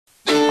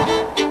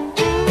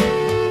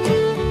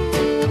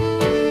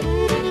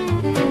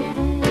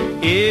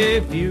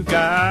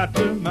got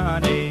the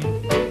money,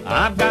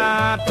 I've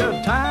got the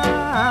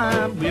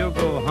time. We'll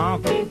go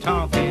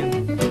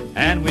honky-tonkin'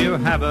 and we'll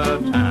have a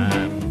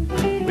time.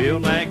 We'll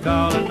make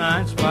all the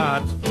night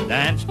spots,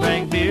 dance,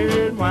 drink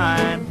beer and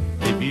wine.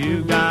 If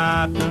you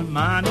got the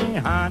money,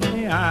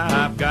 honey,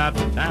 I've got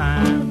the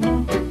time.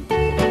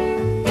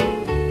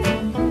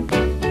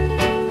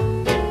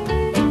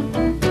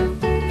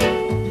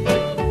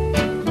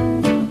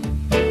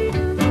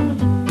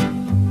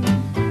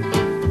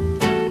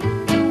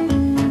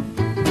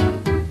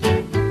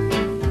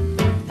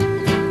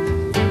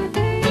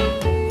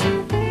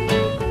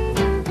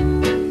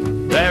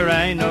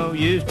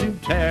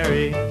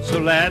 So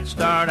let's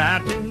start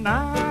out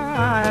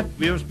tonight.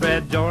 We'll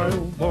spread joy,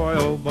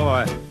 oh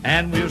boy,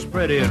 and we'll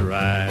spread it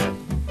right.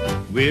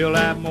 We'll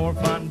have more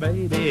fun,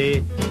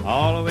 baby,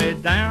 all the way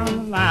down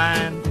the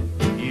line.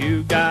 If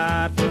you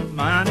got the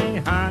money,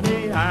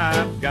 honey,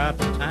 I've got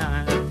the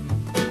time.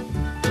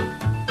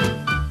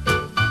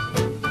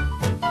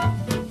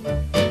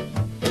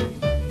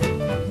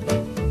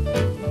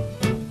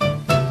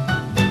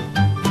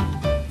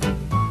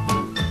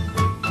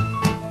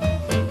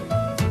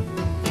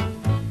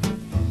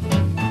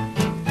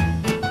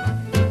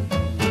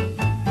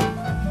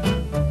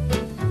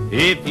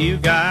 If you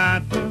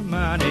got the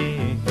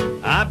money,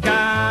 I've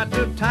got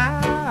the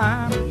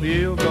time.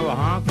 We'll go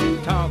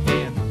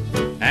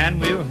honky-tonkin'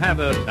 and we'll have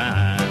a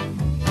time.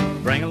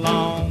 Bring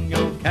along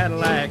your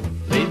Cadillac,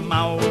 leave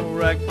my old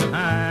wreck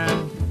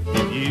behind.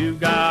 If you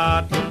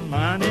got the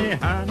money,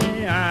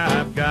 honey,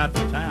 I've got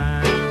the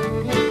time.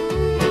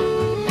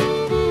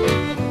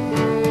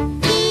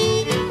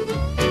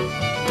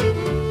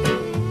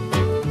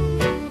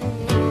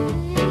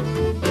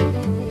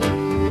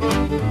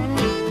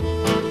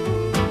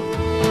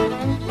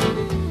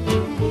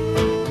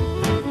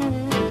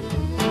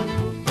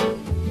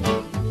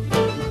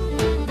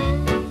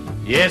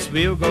 Yes,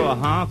 we'll go a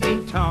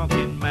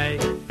honky-tonkin',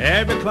 make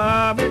every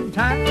club in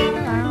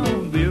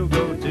town. We'll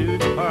go to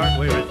the park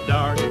where it's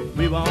dark,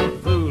 we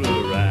won't fool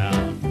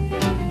around.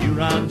 You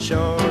run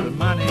short of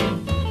money,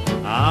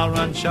 I'll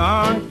run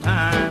short of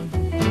time.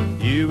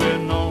 You will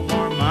no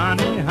more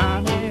money,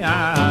 honey,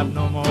 I've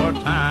no more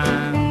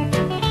time.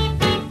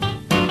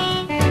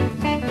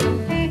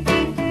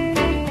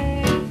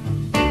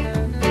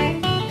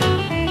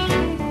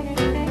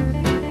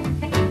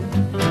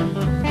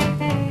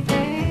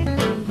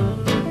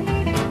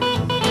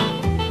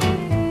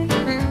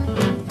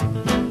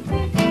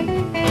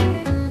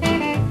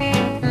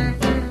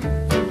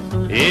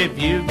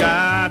 If you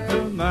got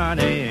the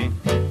money,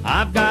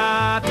 I've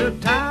got the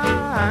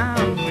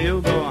time.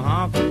 We'll go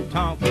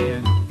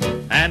honky-tonkin'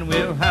 and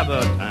we'll have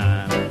a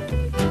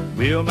time.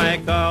 We'll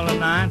make all the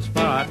night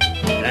spots,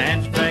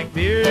 dance, drink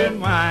beer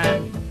and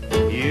wine.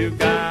 You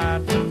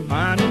got